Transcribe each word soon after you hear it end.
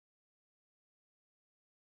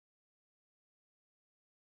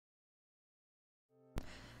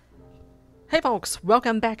Hey folks,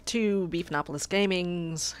 welcome back to Beefgnawpolis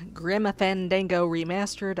Gaming's Grim Fandango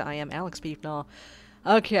Remastered. I am Alex Beefgnaw.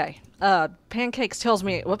 Okay, Pancakes tells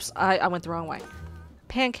me... Whoops, I went the wrong way.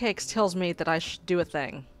 Pancakes tells me that I should do a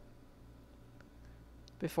thing.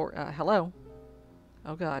 Before... hello?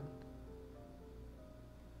 Oh god.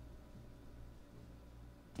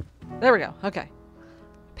 There we go, okay.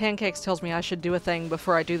 Pancakes tells me I should do a thing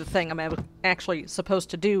before I do the thing I'm actually supposed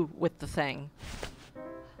to do with the thing.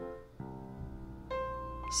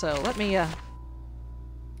 So, let me,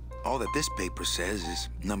 All that this paper says is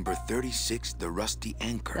number 36, the rusty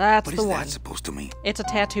anchor. That's what the is one. that supposed to mean? It's a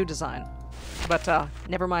tattoo design. But,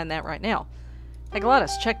 never mind that right now. Hey,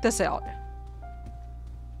 Glottis, check this out.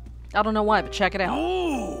 I don't know why, but check it out.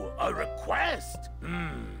 Ooh, a request?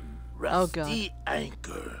 Rusty God.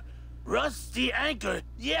 anchor. Rusty anchor.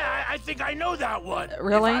 Yeah, I think I know that one.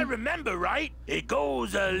 Really? If I remember right, it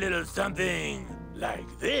goes a little something like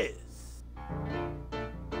this.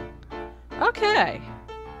 Okay.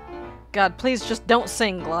 God, please just don't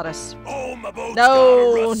sing, Glottis. Oh, my boat's No,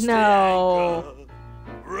 got a rusty no. anchor.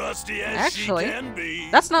 Rusty as Actually, she can be.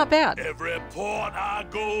 that's not bad. Every port I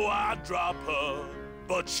go, I drop her,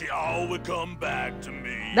 but she always come back to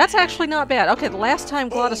me. That's actually not bad. Okay, the last time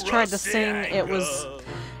Glottis Oh, tried to rusty sing, it was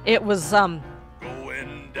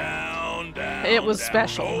going down, down, it was down.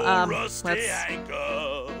 special. Oh, rusty Let's...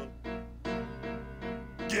 anchor.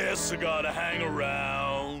 Guess I gotta hang around.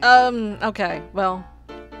 Okay, well,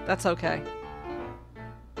 that's okay.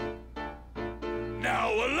 Now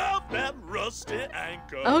I love that rusty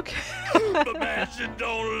anchor. Okay. But man, she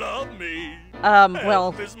don't love me.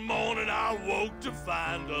 Well... This morning I woke to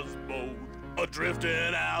find us both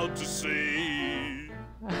adrifting out to sea.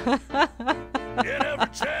 And every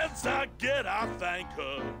chance I get, I thank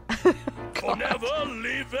her for never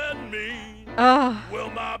leaving me. Well,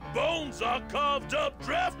 my bones are carved up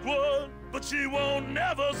driftwood, but she won't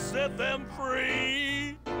never set them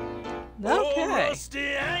free. Oh, Okay. rusty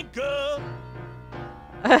anchor.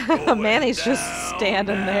 Manny's just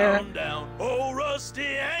standing there. Down. Oh, rusty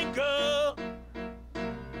anchor.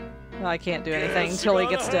 I can't do anything until he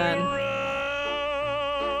gets done.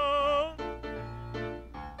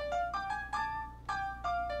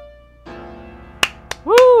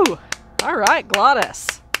 Woo! Alright,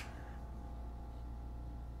 Glottis.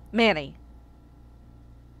 Manny.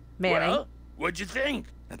 Well, what'd you think?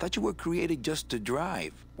 I thought you were created just to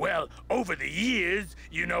drive. Well, over the years,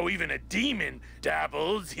 you know, even a demon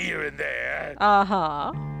dabbles here and there.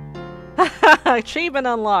 Uh-huh. Achievement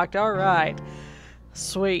unlocked. Alright.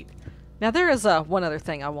 Sweet. Now, there is one other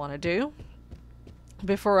thing I want to do.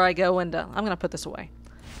 Before I go and... I'm going to put this away.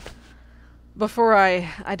 Before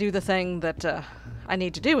I do the thing that I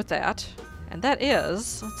need to do with that. And that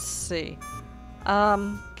is... Let's see.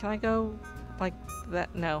 Can I go like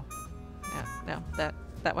that? No. No.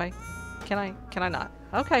 That way? Can I not?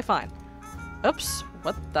 Okay, fine. Oops.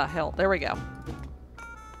 What the hell? There we go.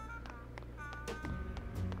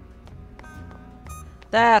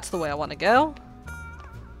 That's the way I want to go.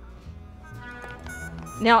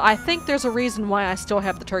 Now, I think there's a reason why I still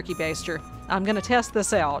have the turkey baster. I'm gonna test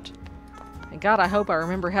this out. And God, I hope I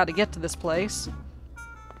remember how to get to this place.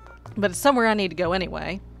 But it's somewhere I need to go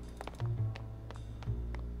anyway.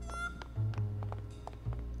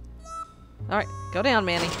 Alright, go down,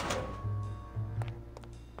 Manny.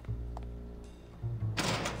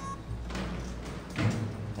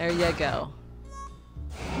 There you go.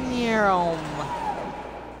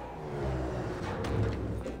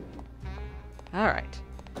 Alright.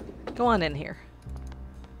 Go on in here.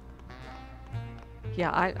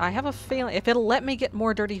 Yeah, I have a feeling if it'll let me get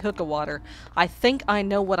more dirty hookah water, I think I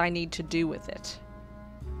know what I need to do with it.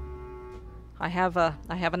 I have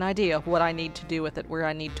an idea of what I need to do with it, where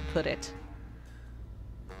I need to put it.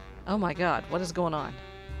 Oh my god, what is going on?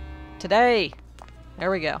 Today! There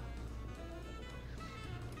we go.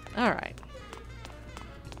 Alright.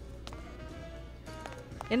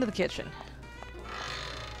 Into the kitchen.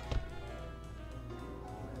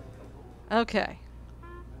 Okay.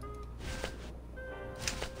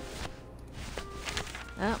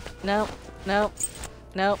 Oh, no, no,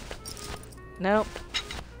 no, no,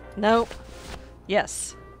 no.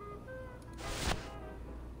 Yes.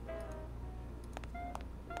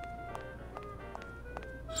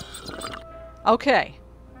 Okay.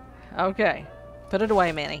 Okay. Put it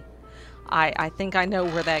away, Manny. I think I know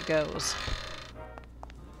where that goes.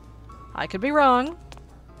 I could be wrong,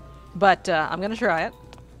 but I'm gonna try it.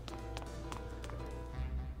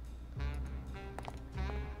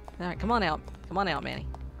 Alright, come on out. Come on out, Manny.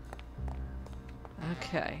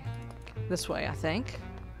 Okay. This way, I think.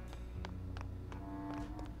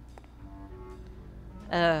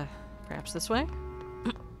 Perhaps this way?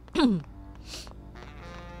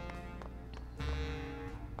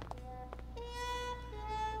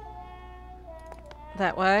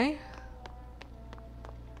 That way?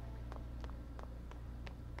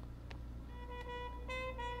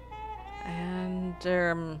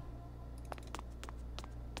 And,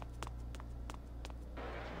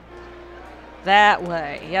 that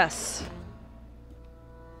way, yes.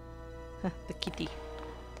 The kitty.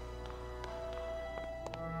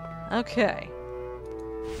 Okay.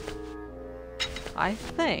 I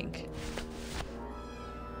think.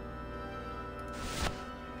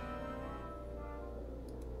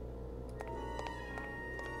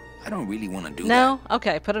 I don't really want to do that. No?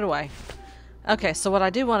 Okay, put it away. Okay, so what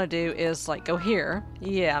I do want to do is, like, go here.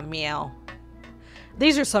 Yeah, meow.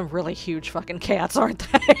 These are some really huge fucking cats, aren't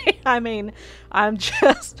they? I mean, I'm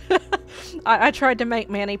just... I tried to make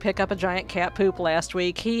Manny pick up a giant cat poop last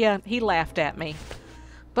week. He laughed at me.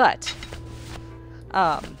 But,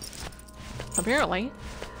 apparently,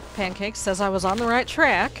 Pancake says I was on the right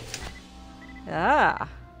track. Ah.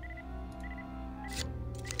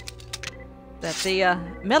 That the,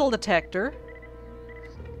 metal detector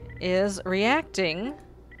is reacting.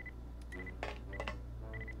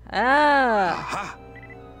 Ah. Aha!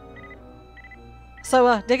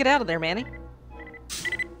 So, dig it out of there, Manny.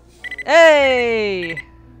 Hey!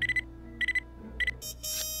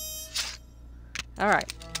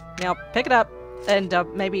 Alright. Now, pick it up and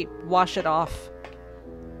maybe wash it off.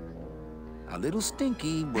 A little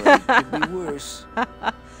stinky, but it could be worse.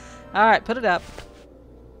 Alright, put it up.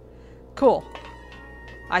 Cool.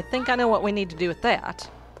 I think I know what we need to do with that.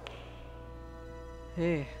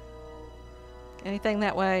 Hey. Anything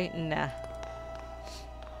that way? Nah.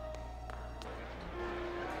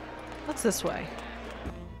 What's this way?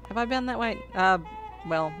 Have I been that way?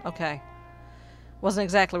 Well, okay. Wasn't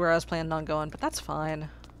exactly where I was planning on going, but that's fine.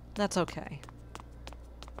 That's okay.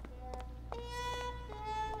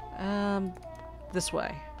 This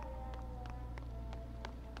way.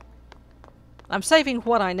 I'm saving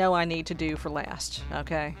what I know I need to do for last,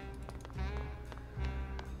 okay?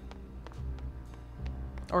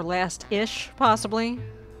 Or last-ish, possibly.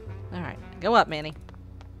 Alright, go up, Manny.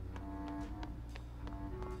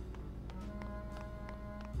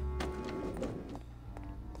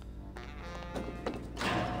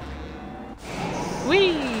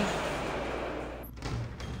 Whee!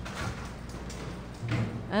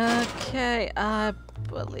 Okay, I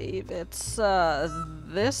believe it's,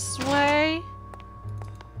 this way?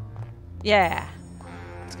 Yeah.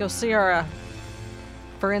 Let's go see our,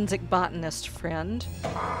 forensic botanist friend.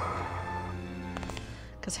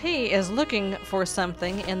 Because he is looking for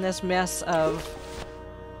something in this mess of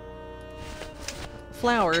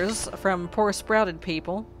flowers from poor sprouted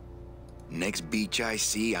people. Next beach I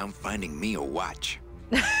see, I'm finding me a watch.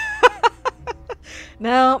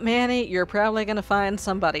 No, Manny, you're probably going to find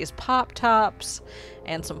somebody's pop-tops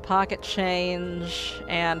and some pocket change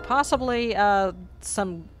and possibly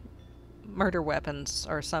some murder weapons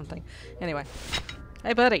or something. Anyway.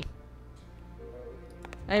 Hey, buddy.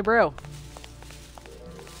 Hey, bro.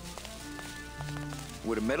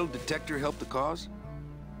 Would a metal detector help the cause?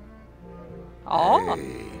 Oh.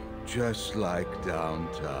 Hey, just like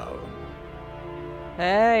downtown.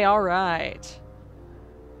 Hey, all right.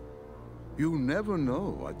 You never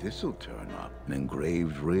know what this'll turn up. An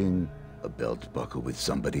engraved ring, a belt buckle with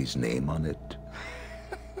somebody's name on it.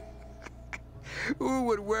 Who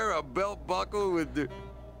would wear a belt buckle with the...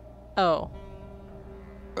 Oh.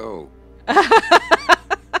 Oh.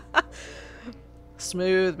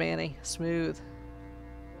 Smooth, Manny. Smooth.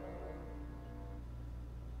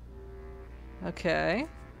 Okay.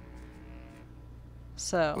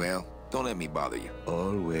 So. Well, don't let me bother you.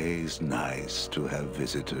 Always nice to have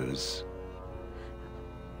visitors.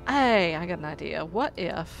 Hey, I got an idea. What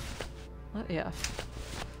if... What if...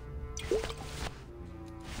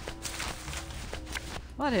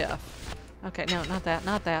 What if... Okay, no, not that,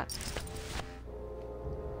 not that.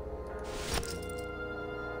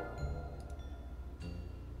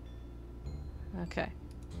 Okay.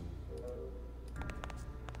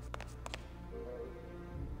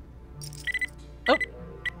 Oh!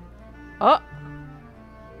 Oh!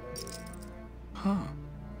 Huh.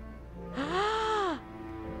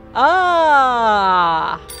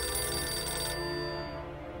 Ah!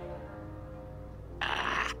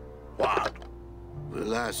 What?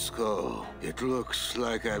 Velasco, it looks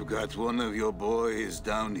like I've got one of your boys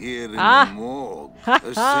down here in Ah. the morgue.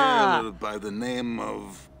 A sailor by the name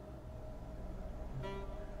of...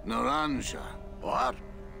 Naranja. What?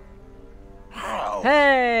 How?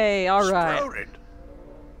 Hey, all right. Sprouted.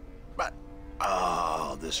 But,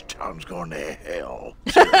 oh, the this town's going to hell.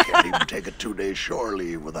 Sarah can't even take a 2-day shore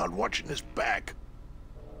leave without watching his back.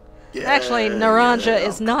 Yeah, Actually, Naranja yeah,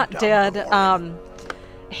 is I'll not come down in dead. the morning.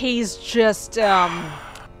 He's just,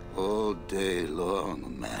 All day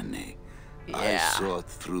long, Manny. I Yeah. sought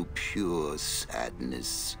through pure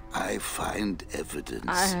sadness. I find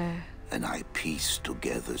evidence, and I piece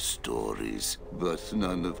together stories. But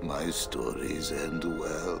none of my stories end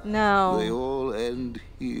well. No. They all end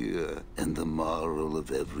here. And the moral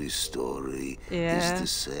of every story Yeah. is the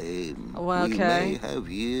same. Well, We okay. may have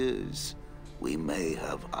years, we may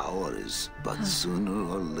have hours, but sooner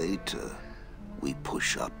or later, we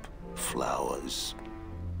push up flowers.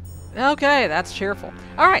 Okay, that's cheerful.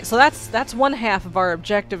 Alright, so that's one half of our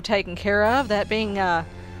objective taken care of. That being,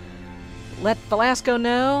 let Velasco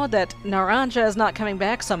know that Naranja is not coming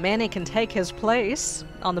back, so Manny can take his place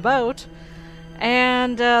on the boat.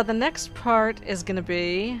 And the next part is going to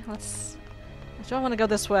be... Do I want to go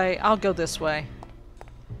this way? I'll go this way.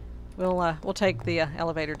 We'll take the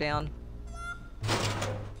elevator down.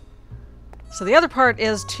 So the other part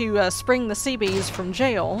is to spring the Seabees from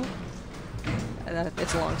jail.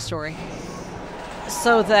 It's a long story.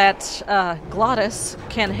 So that Glottis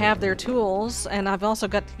can have their tools, and I've also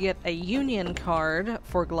got to get a union card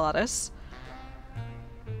for Glottis.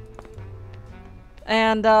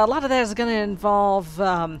 And a lot of that is going to involve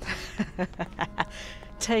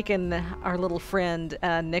taking our little friend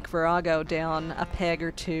Nick Virago down a peg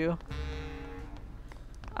or two.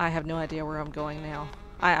 I have no idea where I'm going now.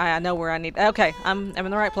 I know where I need... Okay, I'm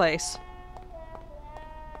in the right place.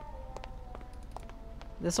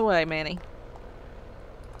 This way, Manny.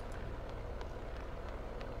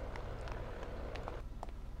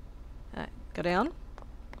 Alright, go down.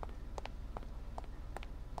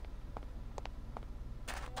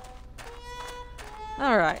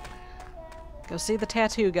 Alright. Go see the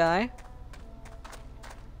tattoo guy.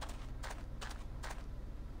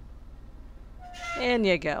 In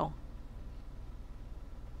you go.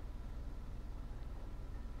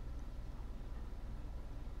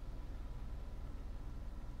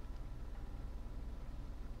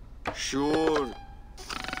 Sure.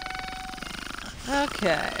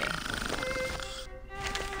 Okay.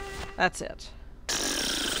 That's it.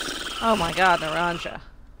 Oh my god, Naranja.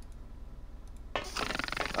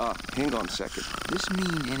 Hang on a second. This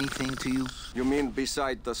mean anything to you? You mean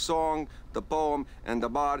beside the song, the poem, and the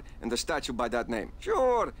bar, and the statue by that name?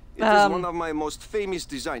 Sure. It is one of my most famous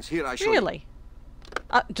designs. Here, I show you. Really?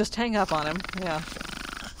 Just hang up on him. Yeah.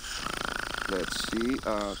 Let's see.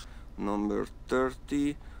 Number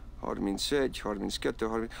 30. Harmin Sedge, Harmin Sketter,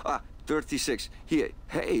 Harmin... 36. Here.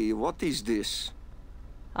 Hey, what is this?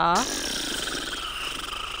 My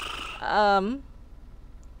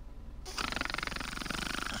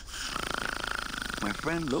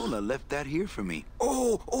friend Lola left that here for me.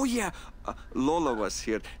 Oh yeah. Lola was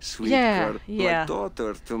here. Sweet Yeah, girl. yeah. Like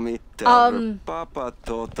daughter to me. Tell her Papa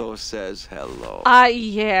Toto says hello.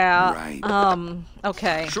 Yeah. Right.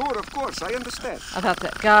 Okay. Sure, of course. I understand. I thought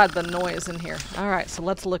that. God, the noise in here. Alright, so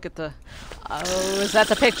let's look at the... Oh, is that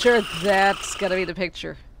the picture? That's gotta be the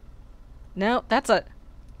picture. No, that's a...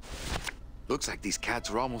 Looks like these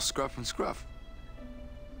cats are almost scruff and scruff.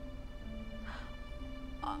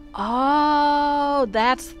 Oh,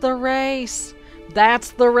 that's the race.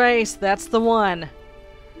 That's the race. That's the one.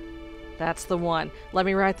 That's the one. Let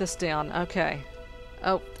me write this down. Okay.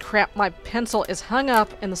 Oh, crap. My pencil is hung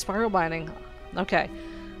up in the spiral binding. Okay.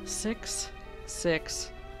 6,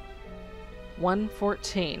 6,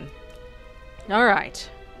 114. All right.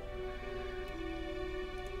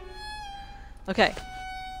 Okay.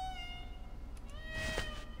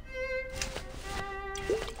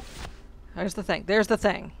 There's the thing. There's the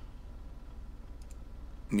thing.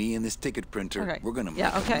 Me and this ticket printer, Okay. we're gonna make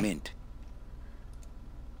Yeah, okay. a mint.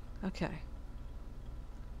 Okay.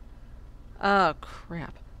 Oh,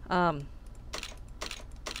 crap.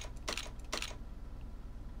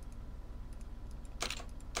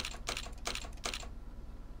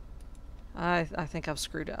 I think I've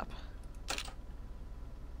screwed up.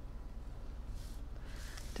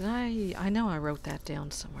 Did I know I wrote that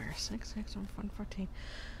down somewhere. 6, 6, 114.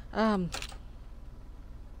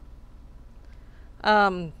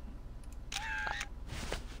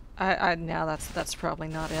 Now that's probably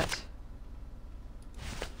not it.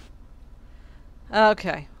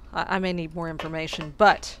 Okay, I may need more information,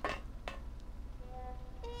 but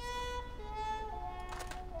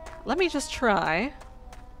let me just try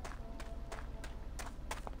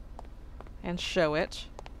and show it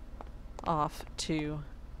off to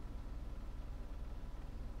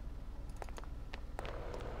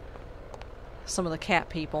some of the cat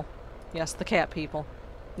people. Yes, the cat people.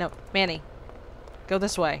 No, Manny. Go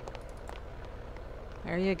this way.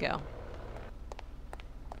 There you go.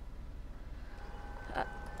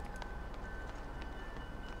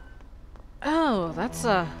 Oh, that's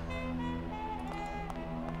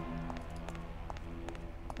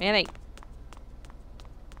Manny.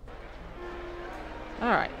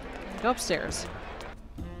 Alright. Go upstairs.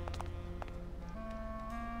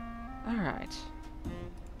 Alright.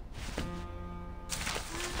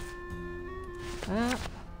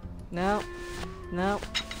 No. No.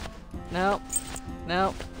 No.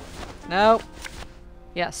 No. No.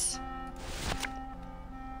 Yes.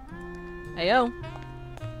 Heyo.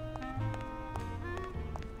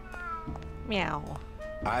 Meow.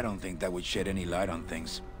 I don't think that would shed any light on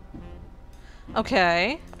things.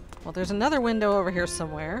 Okay. Well, there's another window over here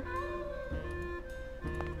somewhere.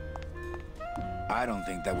 I don't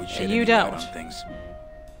think that would shed You any don't. light on things.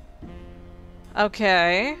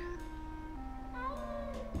 Okay.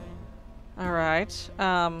 Alright.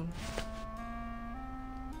 Huh.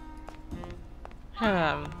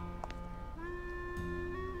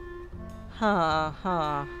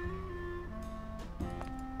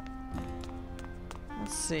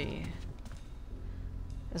 Let's see.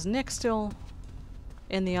 Is Nick still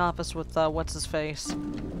in the office with, what's-his-face?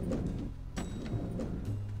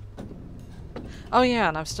 Oh yeah,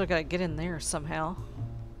 and I've still gotta get in there somehow.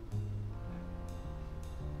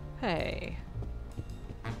 Hey.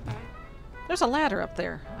 There's a ladder up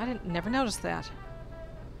there. I never noticed that.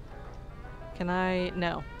 Can I?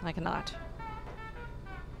 No, I cannot.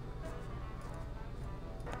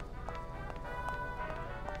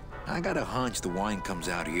 I got a hunch the wine comes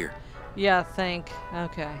out here. Yeah, think.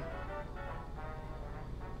 Okay.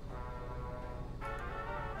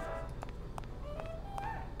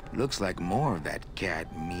 Looks like more of that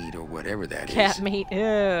cat meat or whatever that is. Cat meat.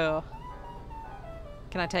 Ew.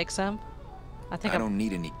 Can I take some? I think I don't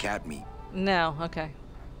need any cat meat. No. Okay.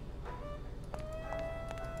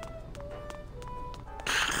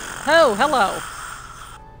 Oh, hello.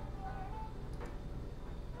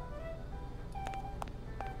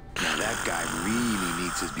 Now that guy really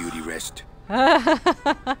needs his beauty rest. Hey!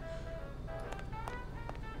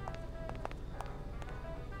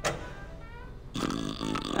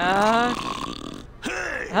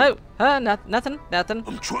 Oh, nothing.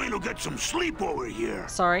 I'm trying to get some sleep over here.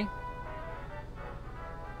 Sorry.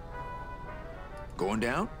 Going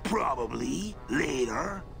down? Probably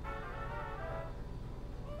later.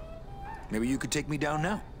 Maybe you could take me down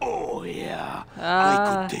now. Oh, yeah.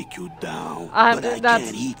 I could take you down, but I that's-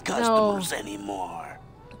 can't eat customers anymore.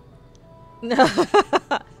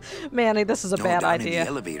 Manny, this is a No, bad down in idea. the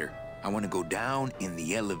elevator. I want to go down in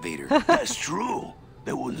the elevator. That's true.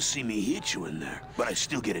 They wouldn't see me hit you in there, but I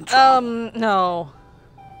still get in trouble. No.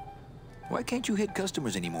 Why can't you hit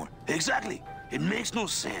customers anymore? Exactly. It makes no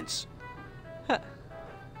sense.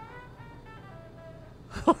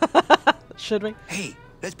 Should we? Hey,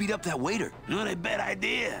 let's beat up that waiter. Not a bad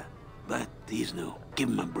idea. But he's new. Give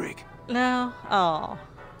him a break. No. Oh.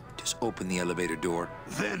 Just open the elevator door.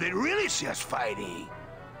 Then they really see us fighting.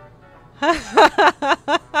 How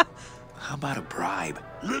about a bribe?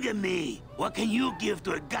 Look at me. What can you give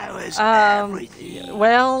to a guy who has everything?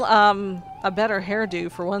 Well, a better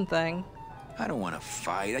hairdo for one thing. I don't want to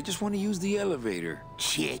fight. I just want to use the elevator.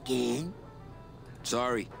 Chicken?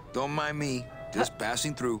 Sorry, don't mind me. Just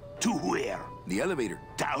passing through. To where? The elevator.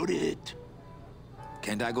 Doubt it.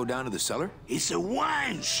 Can't I go down to the cellar? It's a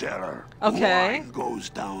wine cellar. Okay. Wine goes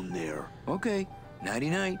down there. Okay.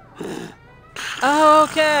 Nighty-night.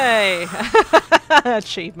 Okay.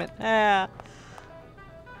 Achievement. Yeah.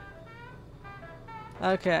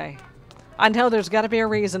 Okay. I know there's got to be a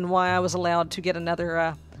reason why I was allowed to get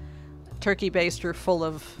another turkey baster full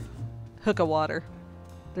of hookah water.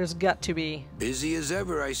 There's got to be. Busy as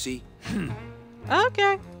ever, I see.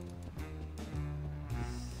 Okay.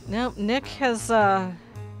 Nope, Nick is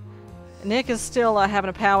still having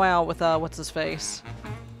a powwow with what's-his-face.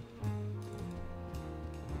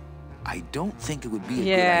 I don't think it would be a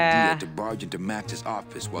Yeah. good idea to barge into Max's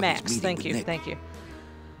office while he's Max, meeting thank with you, Nick. thank you.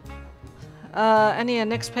 Any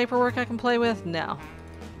Nick's paperwork I can play with? No.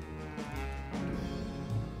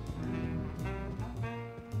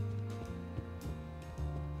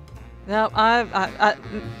 No,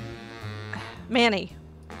 Manny.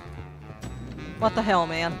 What the hell,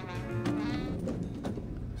 man?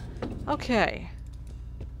 Okay.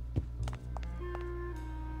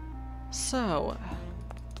 So,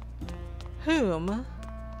 whom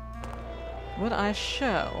would I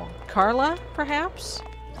show? Carla, perhaps?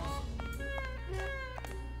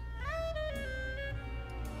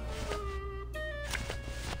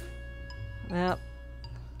 Yep.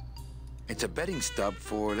 It's a betting stub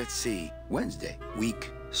for, let's see, Wednesday.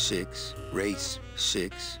 Week 6, race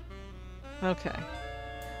 6. Okay.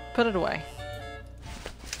 Put it away.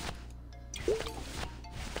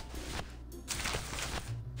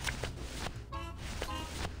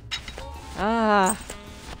 Ah.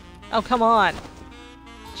 Oh, come on.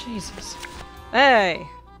 Jesus. Hey.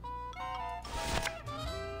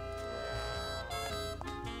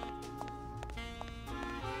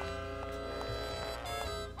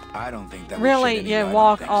 I don't think that Really? would shed You any light on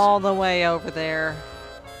walk things. all the way over there.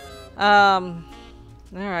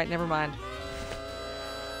 Alright, never mind.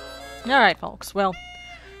 Alright, folks. Well,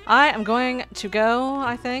 I am going to go,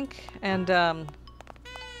 I think, and, God,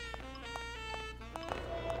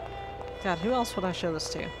 who else would I show this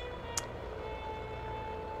to?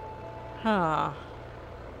 Huh.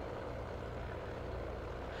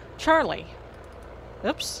 Charlie.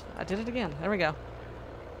 Oops, I did it again. There we go.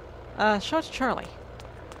 Show it to Charlie.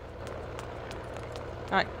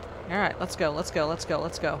 Alright. Alright, let's go, let's go, let's go,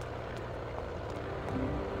 let's go.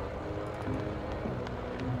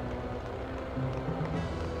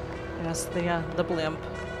 Yes, the blimp.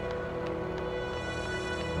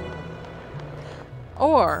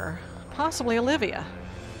 Or possibly Olivia.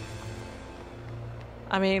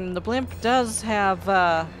 I mean, the blimp does have,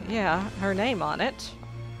 yeah, her name on it.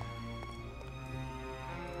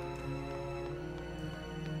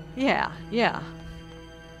 Yeah, yeah.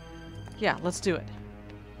 Yeah, let's do it.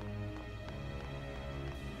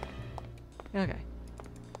 Okay.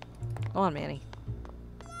 Go on, Manny.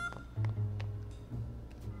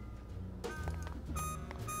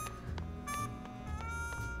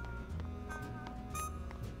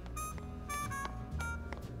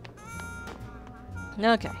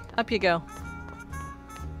 Okay, up you go.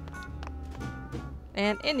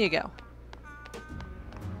 And in you go.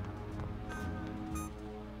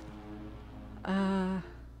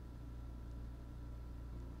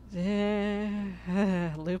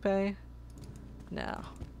 Lupe? No.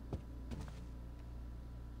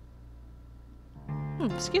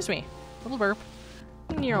 Excuse me. Little burp.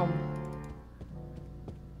 Nyom.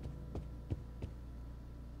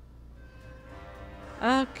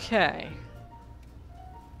 Okay.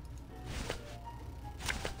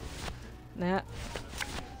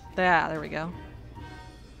 There we go.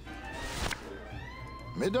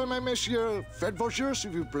 Mesdames et messieurs, faites vos jeux,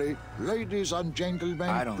 s'il vous plaît. Ladies and gentlemen,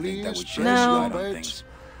 I don't think that please would shed place any your light on bets. things.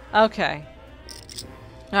 Okay.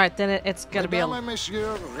 Alright, then it's gotta be Mesdames et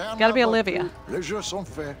messieurs, rien gotta be à Olivia. battre. Les jeux sont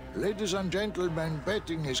faits. Ladies and gentlemen,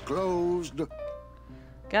 betting is closed.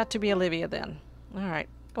 Got to be Olivia then. Alright,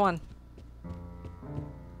 go on.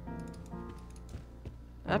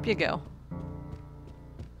 Up you go.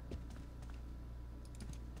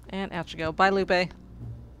 And out you go. Bye, Lupe.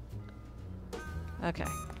 Okay.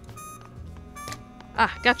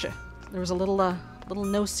 Ah, gotcha. There was a little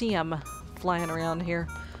no-see-em flying around here.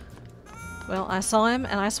 Well, I saw him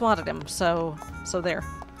and I swatted him, so there.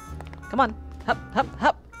 Come on. Hup, hup,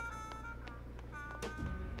 hup.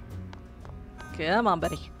 Come on,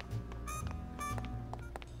 buddy.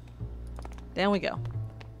 Down we go.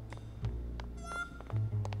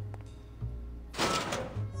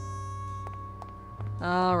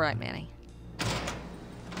 All right, Manny.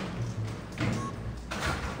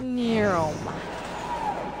 Neural.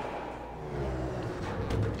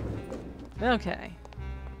 Okay.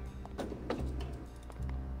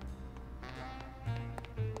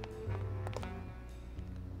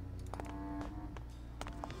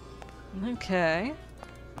 Okay.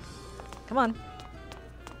 Come on.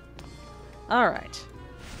 All right.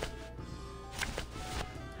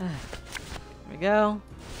 Here we go.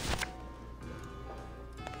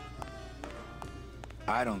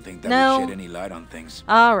 I don't think that No. would shed any light on things.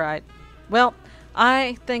 All right. Well,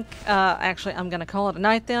 I think actually I'm going to call it a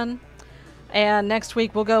night then. And next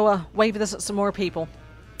week we'll go wave this at some more people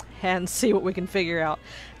and see what we can figure out.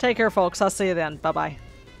 Take care, folks. I'll see you then. Bye-bye.